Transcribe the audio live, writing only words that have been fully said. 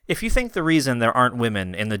If you think the reason there aren't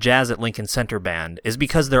women in the Jazz at Lincoln Center band is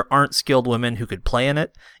because there aren't skilled women who could play in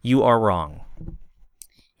it, you are wrong.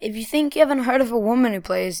 If you think you haven't heard of a woman who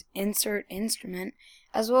plays insert instrument,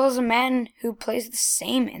 as well as a man who plays the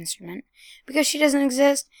same instrument, because she doesn't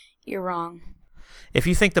exist, you're wrong. If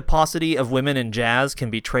you think the paucity of women in jazz can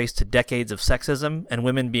be traced to decades of sexism and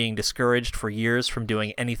women being discouraged for years from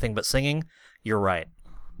doing anything but singing, you're right.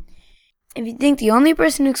 If you think the only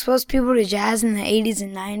person who exposed people to jazz in the 80s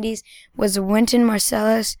and 90s was Wynton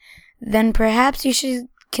Marsalis, then perhaps you should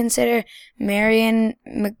consider Marion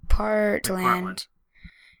McPartland,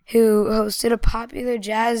 who hosted a popular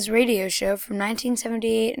jazz radio show from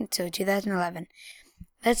 1978 until 2011.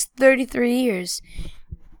 That's 33 years.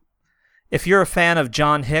 If you're a fan of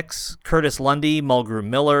John Hicks, Curtis Lundy, Mulgrew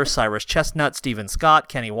Miller, Cyrus Chestnut, Stephen Scott,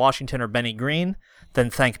 Kenny Washington, or Benny Green, then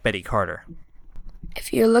thank Betty Carter.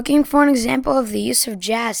 If you're looking for an example of the use of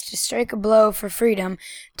jazz to strike a blow for freedom,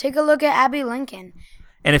 take a look at Abbey Lincoln.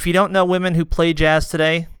 And if you don't know women who play jazz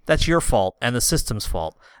today, that's your fault and the system's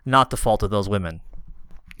fault, not the fault of those women.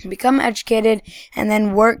 Become educated and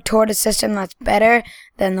then work toward a system that's better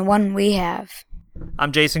than the one we have.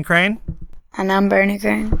 I'm Jason Crane. And I'm Bernie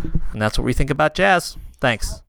Crane. And that's what we think about jazz. Thanks.